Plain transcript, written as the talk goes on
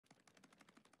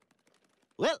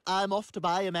Well, I'm off to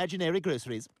buy imaginary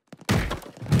groceries.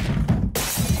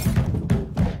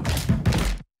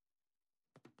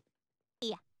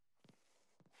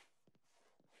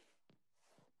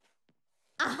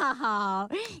 Oh,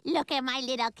 look at my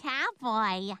little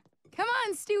cowboy. Come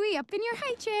on, Stewie, up in your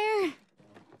high chair.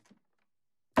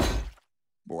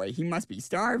 Boy, he must be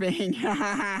starving.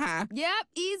 Yep,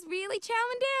 he's really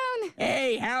chowing down.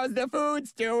 Hey, how's the food,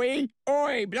 Stewie?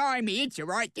 Oi, blimey, it's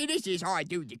right delicious, I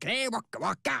do declare. Waka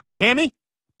waka. Hammy?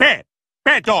 Bad.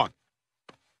 Bad dog.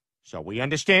 So we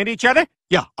understand each other?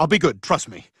 Yeah, I'll be good, trust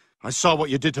me. I saw what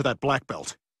you did to that black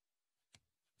belt.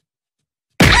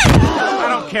 I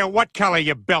don't care what color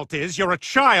your belt is. You're a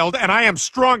child, and I am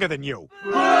stronger than you.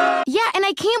 Yeah, and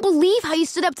I can't believe how you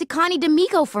stood up to Connie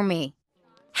D'Amico for me.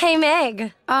 Hey,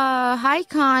 Meg. Hi,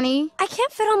 Connie. I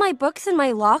can't fit all my books in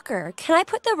my locker. Can I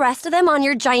put the rest of them on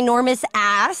your ginormous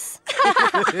ass?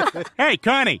 Hey,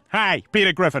 Connie. Hi,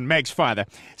 Peter Griffin, Meg's father.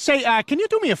 Say, can you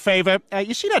do me a favor?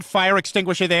 You see that fire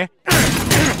extinguisher there?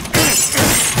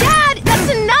 Dad,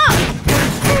 that's enough!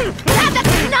 Dad,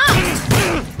 that's enough!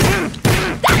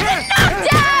 That's enough,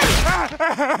 Dad!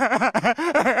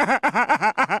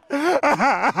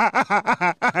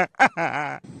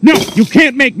 No, you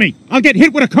can't make me. I'll get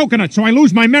hit with a coconut so I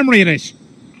lose my memory of this.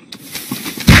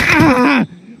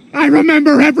 I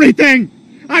remember everything.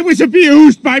 I was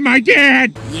abused by my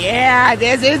dad. Yeah,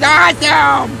 this is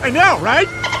awesome. I know, right?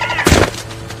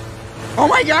 Oh,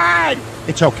 my God.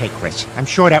 It's okay, Chris. I'm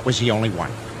sure that was the only one.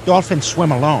 Dolphins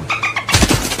swim alone.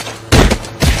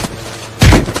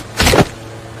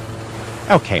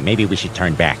 Okay, maybe we should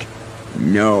turn back.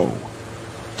 No.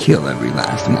 Kill every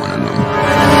last one of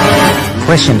them.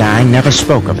 Chris and I never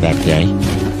spoke of that day,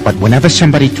 but whenever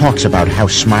somebody talks about how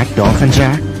smart dolphins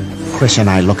are, Chris and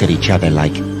I look at each other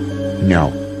like,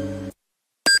 no.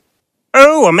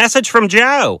 Oh, a message from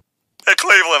Joe. Hey,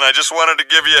 Cleveland, I just wanted to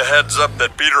give you a heads up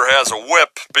that Peter has a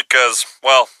whip because,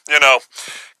 well, you know,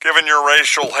 given your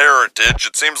racial heritage,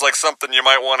 it seems like something you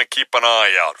might want to keep an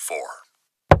eye out for.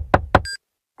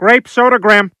 Grape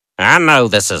sodagram. I know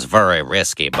this is very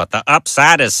risky, but the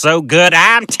upside is so good,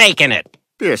 I'm taking it.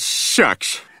 This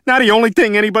sucks. Now the only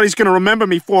thing anybody's gonna remember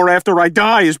me for after I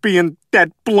die is being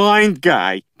that blind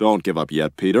guy. Don't give up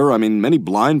yet, Peter. I mean, many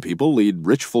blind people lead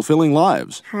rich, fulfilling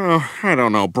lives. Oh, I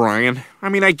don't know, Brian. I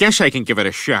mean, I guess I can give it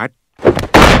a shot.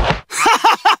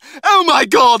 Oh my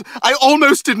God! I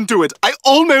almost didn't do it. I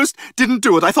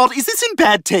thought, is this in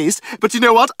bad taste? But you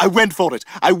know what? I went for it.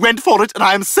 And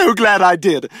I am so glad I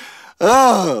did.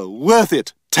 Oh, worth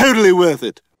it. Totally worth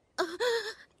it.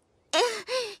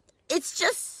 It's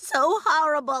just so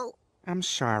horrible. I'm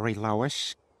sorry,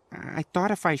 Lois. I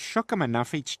thought if I shook him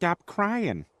enough, he'd stop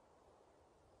crying.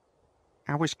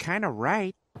 I was kind of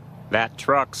right. That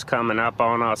truck's coming up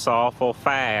on us awful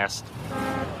fast.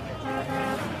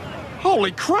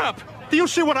 Holy crap! Do you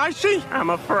see what I see?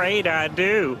 I'm afraid I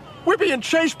do. We're being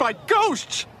chased by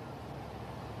ghosts!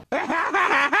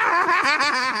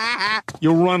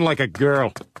 You run like a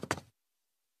girl.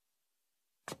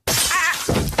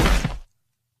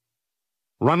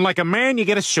 Run like a man, you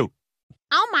get a suit.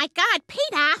 Oh my God,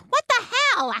 Peter, what the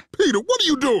hell? Peter, what are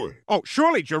you doing? Oh,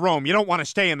 surely, Jerome, you don't want to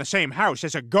stay in the same house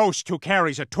as a ghost who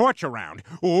carries a torch around.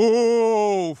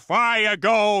 Oh, fire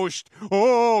ghost!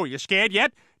 Oh, you scared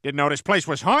yet? Didn't know this place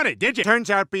was haunted, did you? Turns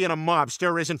out being a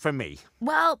mobster isn't for me.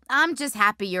 Well, I'm just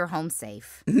happy you're home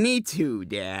safe. Me too,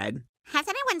 Dad. Has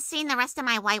anyone seen the rest of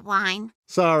my white wine?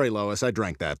 Sorry, Lois, I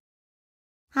drank that.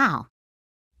 Oh,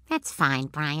 that's fine,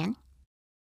 Brian.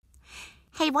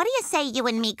 Hey, what do you say you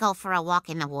and me go for a walk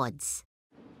in the woods?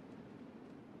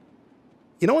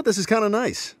 You know what? This is kind of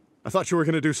nice. I thought you were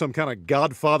going to do some kind of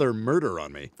Godfather murder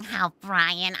on me. Oh,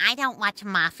 Brian, I don't watch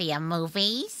mafia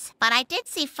movies, but I did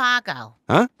see Fargo.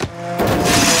 Huh?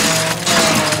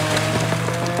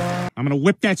 I'm gonna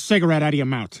whip that cigarette out of your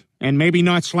mouth. And maybe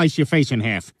not slice your face in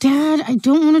half. Dad, I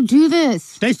don't want to do this.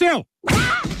 Stay still!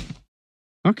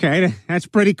 Okay, that's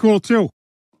pretty cool, too.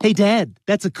 Hey, Dad,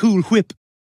 that's a cool whip.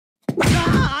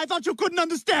 I thought you couldn't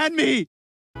understand me!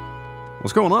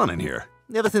 What's going on in here?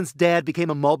 Ever since Dad became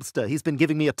a mobster, he's been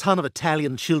giving me a ton of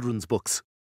Italian children's books.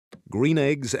 Green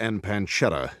eggs and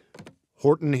pancetta.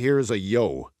 Horton here's a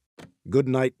yo.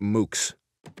 Goodnight mooks.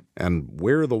 And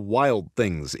Where the Wild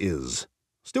Things Is.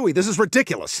 Stewie, this is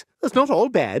ridiculous. That's not all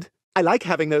bad. I like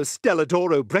having those Stella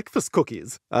D'Oro breakfast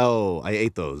cookies. Oh, I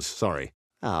ate those. Sorry.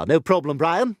 Ah, no problem,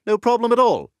 Brian. No problem at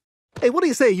all. Hey, what do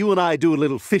you say you and I do a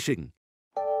little fishing?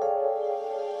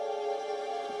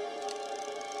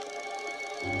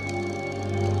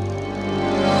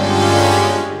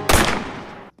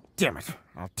 Damn it.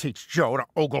 I'll teach Joe to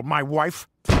ogle my wife.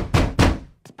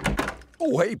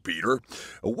 Oh, hey, Peter.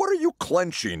 What are you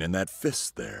clenching in that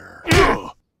fist there?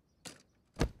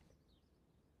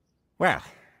 Well,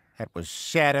 that was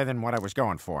sadder than what I was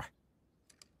going for.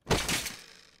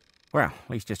 Well, at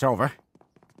least it's over.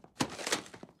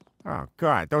 Oh,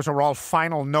 God, those are all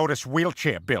final notice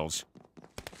wheelchair bills.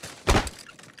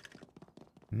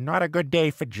 Not a good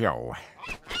day for Joe.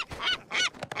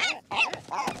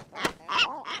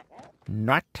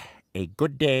 Not a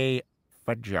good day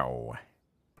for Joe.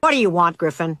 What do you want,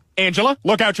 Griffin? Angela,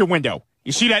 look out your window.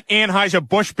 You see that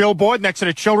Anheuser-Busch billboard next to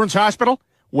the Children's Hospital?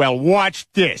 Well, watch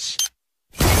this.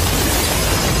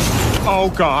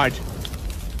 Oh, God.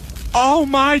 Oh,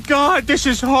 my God, this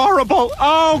is horrible.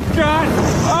 Oh, God.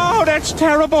 Oh, that's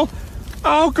terrible.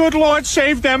 Oh, good Lord,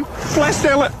 save them. Bless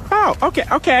their Oh,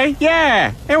 okay,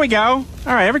 yeah. There we go. All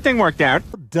right, everything worked out.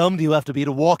 How dumb do you have to be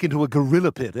to walk into a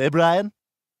gorilla pit, eh, Brian?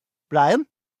 Brian?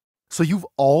 So you've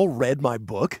all read my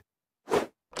book?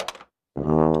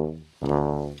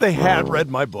 They had read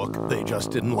my book. They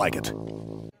just didn't like it.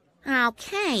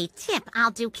 Okay, tip.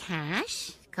 I'll do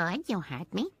cash. Good, you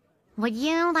heard me. Would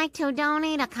you like to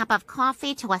donate a cup of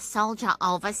coffee to a soldier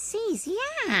overseas?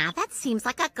 Yeah, that seems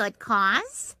like a good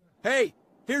cause. Hey,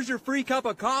 here's your free cup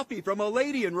of coffee from a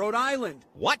lady in Rhode Island.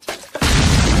 What?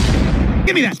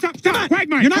 Give me that. Stop.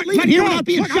 Quagmire. You're not leaving here without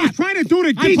being shot. I was trying to do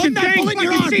the decent thing. I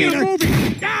can see it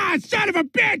moving. Ah, son of a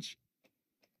bitch!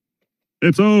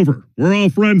 It's over. We're all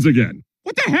friends again.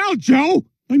 What the hell, Joe?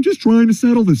 I'm just trying to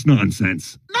settle this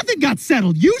nonsense. Nothing got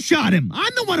settled. You shot him.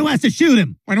 I'm the one who has to shoot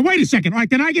him. Wait a second. All right,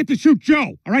 then I get to shoot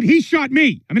Joe. All right, he shot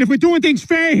me. I mean, if we're doing things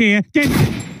fair here, then...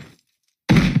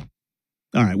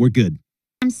 All right, we're good.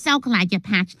 I'm so glad you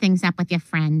patched things up with your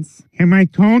friends. Have I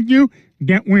told you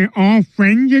that we're all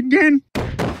friends again?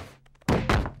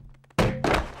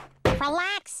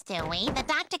 Relax, Stewie. The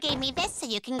doctor gave me this so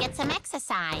you can get some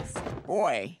exercise.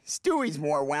 Boy, Stewie's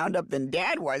more wound up than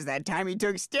Dad was that time he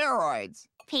took steroids.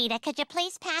 Peter, could you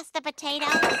please pass the potatoes?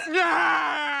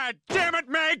 Ah, damn it,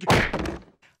 Meg!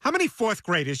 How many fourth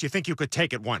graders do you think you could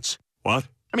take at once? What?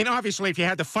 I mean, obviously, if you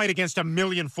had to fight against 1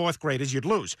 million fourth graders, you'd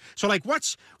lose. So, like,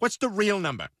 what's the real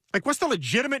number? Like, what's the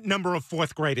legitimate number of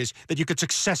fourth graders that you could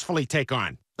successfully take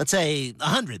on? Let's say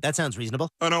 100. That sounds reasonable.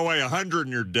 Oh, no way, 100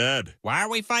 and you're dead. Why are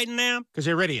we fighting now? Because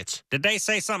they're idiots. Did they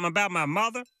say something about my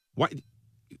mother? What?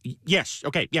 Yes.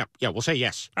 Okay, yeah, we'll say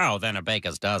yes. Oh, then a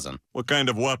baker's dozen. What kind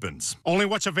of weapons? Only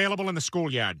what's available in the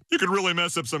schoolyard. You could really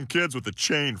mess up some kids with a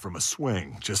chain from a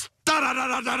swing. Just All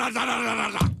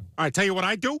right, tell you what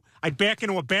I'd do? I'd back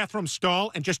into a bathroom stall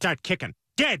and just start kicking.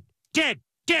 Dead! Dead!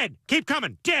 Dead! Keep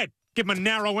coming! Dead! Give them a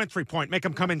narrow entry point. Make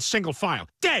them come in single file.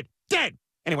 Dead! Dead!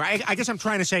 Anyway, I guess I'm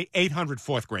trying to say 800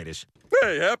 fourth graders.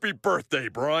 Hey, happy birthday,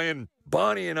 Brian.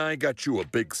 Bonnie and I got you a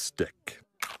big stick.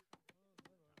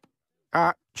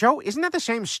 Joe, isn't that the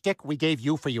same stick we gave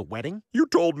you for your wedding? You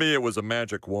told me it was a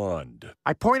magic wand.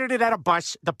 I pointed it at a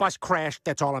bus. The bus crashed.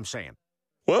 That's all I'm saying.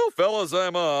 Well, fellas,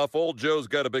 I'm off. Old Joe's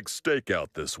got a big stakeout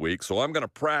this week, so I'm going to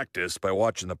practice by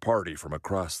watching the party from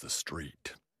across the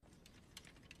street.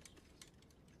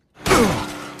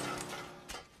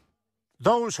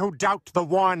 Those who doubt the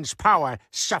wand's power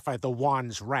suffer the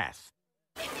wand's wrath.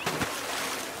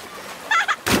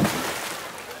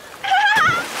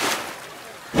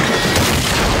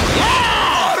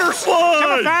 Water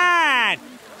slide!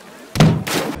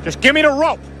 Just give me the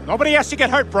rope. Nobody has to get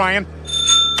hurt, Brian.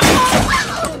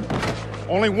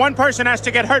 Only one person has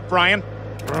to get hurt, Brian.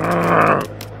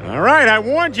 All right, I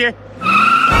warned you.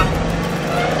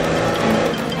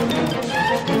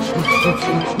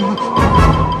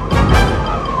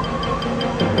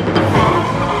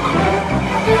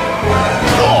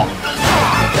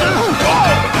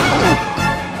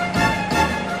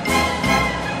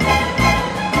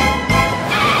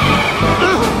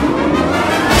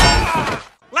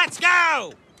 Let's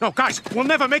go! No, guys, we'll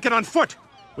never make it on foot.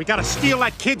 We gotta steal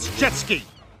that kid's jet ski.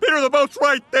 Peter, the boat's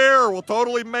right there. We'll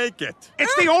totally make it.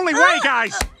 It's the only way,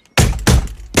 guys.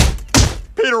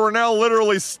 Peter, we're now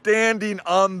literally standing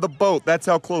on the boat. That's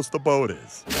how close the boat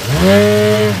is.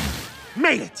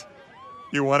 Made it.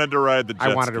 You wanted to ride the jet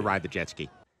ski. I wanted to ride the jet ski.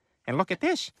 And look at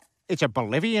this. It's a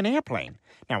Bolivian airplane.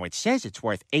 Now, it says it's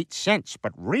worth 8 cents,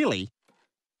 but really,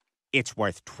 it's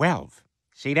worth 12.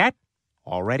 See that?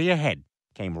 Already ahead.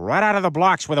 Came right out of the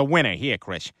blocks with a winner. Here,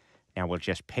 Chris. Now, we'll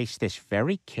just paste this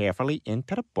very carefully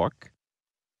into the book.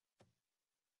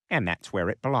 And that's where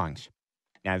it belongs.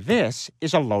 Now, this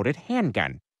is a loaded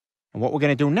handgun. And what we're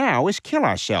going to do now is kill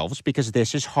ourselves because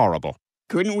this is horrible.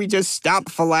 Couldn't we just stop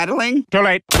philatering? Too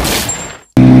late.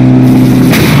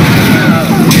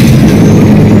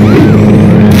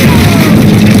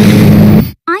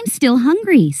 I'm still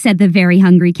hungry, said the very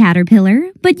hungry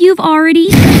caterpillar, but you've already...